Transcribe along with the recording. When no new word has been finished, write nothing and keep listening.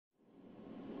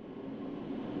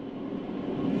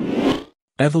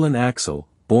Evelyne Axell,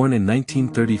 born in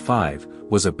 1935,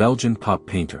 was a Belgian pop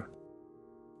painter.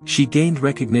 She gained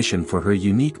recognition for her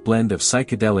unique blend of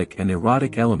psychedelic and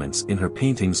erotic elements in her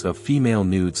paintings of female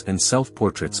nudes and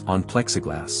self-portraits on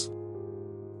plexiglass.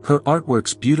 Her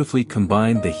artworks beautifully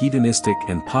combined the hedonistic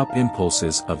and pop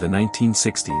impulses of the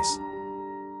 1960s.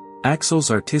 Axell's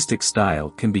artistic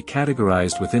style can be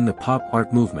categorized within the pop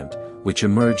art movement, which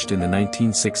emerged in the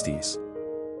 1960s.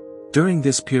 During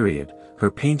this period, her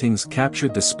paintings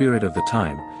captured the spirit of the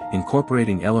time,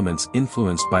 incorporating elements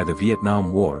influenced by the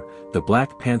Vietnam War, the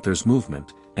Black Panthers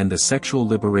movement, and the sexual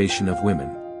liberation of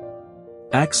women.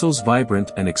 Axell's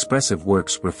vibrant and expressive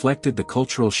works reflected the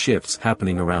cultural shifts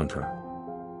happening around her.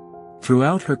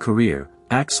 Throughout her career,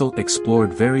 Axell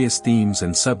explored various themes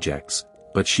and subjects,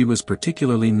 but she was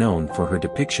particularly known for her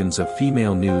depictions of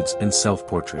female nudes and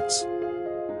self-portraits.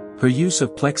 Her use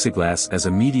of plexiglass as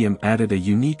a medium added a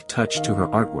unique touch to her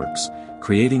artworks,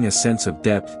 creating a sense of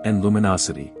depth and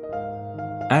luminosity.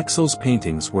 Axell's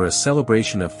paintings were a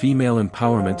celebration of female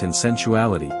empowerment and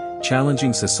sensuality,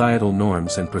 challenging societal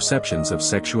norms and perceptions of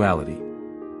sexuality.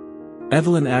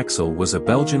 Evelyne Axell was a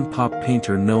Belgian pop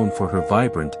painter known for her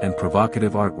vibrant and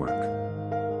provocative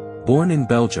artwork. Born in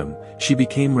Belgium, she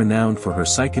became renowned for her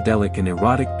psychedelic and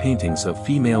erotic paintings of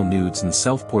female nudes and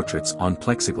self-portraits on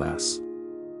plexiglass.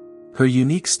 Her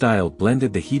unique style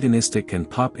blended the hedonistic and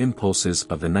pop impulses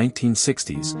of the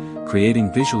 1960s,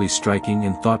 creating visually striking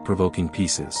and thought-provoking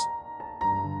pieces.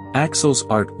 Axell's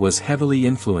art was heavily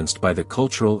influenced by the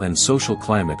cultural and social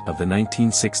climate of the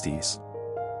 1960s.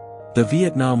 The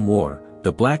Vietnam War,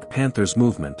 the Black Panthers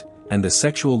movement, and the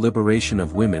sexual liberation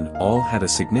of women all had a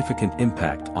significant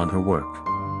impact on her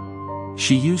work.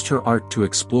 She used her art to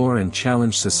explore and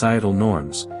challenge societal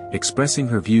norms, expressing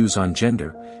her views on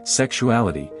gender,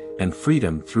 sexuality, and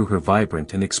freedom through her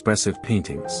vibrant and expressive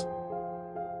paintings.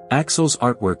 Axell's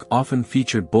artwork often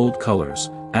featured bold colors,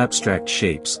 abstract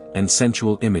shapes, and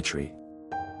sensual imagery.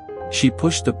 She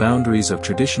pushed the boundaries of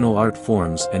traditional art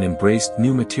forms and embraced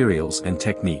new materials and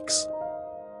techniques.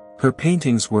 Her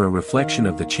paintings were a reflection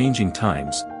of the changing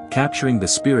times, capturing the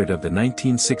spirit of the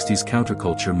 1960s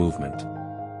counterculture movement.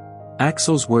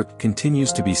 Axell's work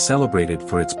continues to be celebrated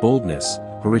for its boldness,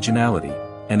 originality,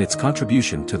 and its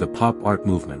contribution to the pop art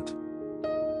movement.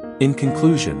 In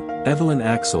conclusion, Evelyne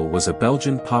Axell was a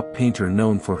Belgian pop painter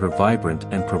known for her vibrant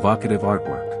and provocative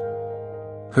artwork.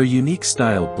 Her unique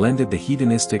style blended the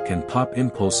hedonistic and pop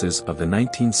impulses of the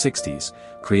 1960s,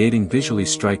 creating visually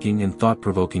striking and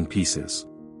thought-provoking pieces.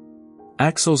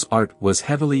 Axell's art was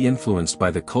heavily influenced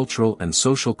by the cultural and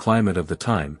social climate of the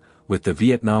time, with the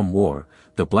Vietnam War,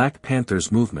 the Black Panthers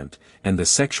movement, and the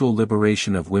sexual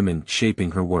liberation of women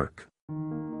shaping her work.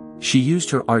 She used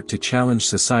her art to challenge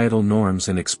societal norms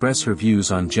and express her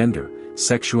views on gender,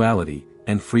 sexuality,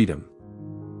 and freedom.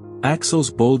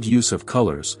 Axell's bold use of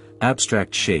colors,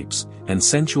 abstract shapes, and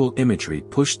sensual imagery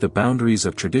pushed the boundaries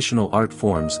of traditional art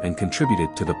forms and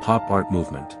contributed to the pop art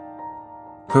movement.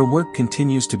 Her work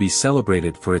continues to be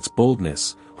celebrated for its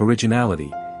boldness,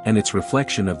 originality, and its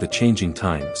reflection of the changing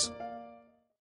times.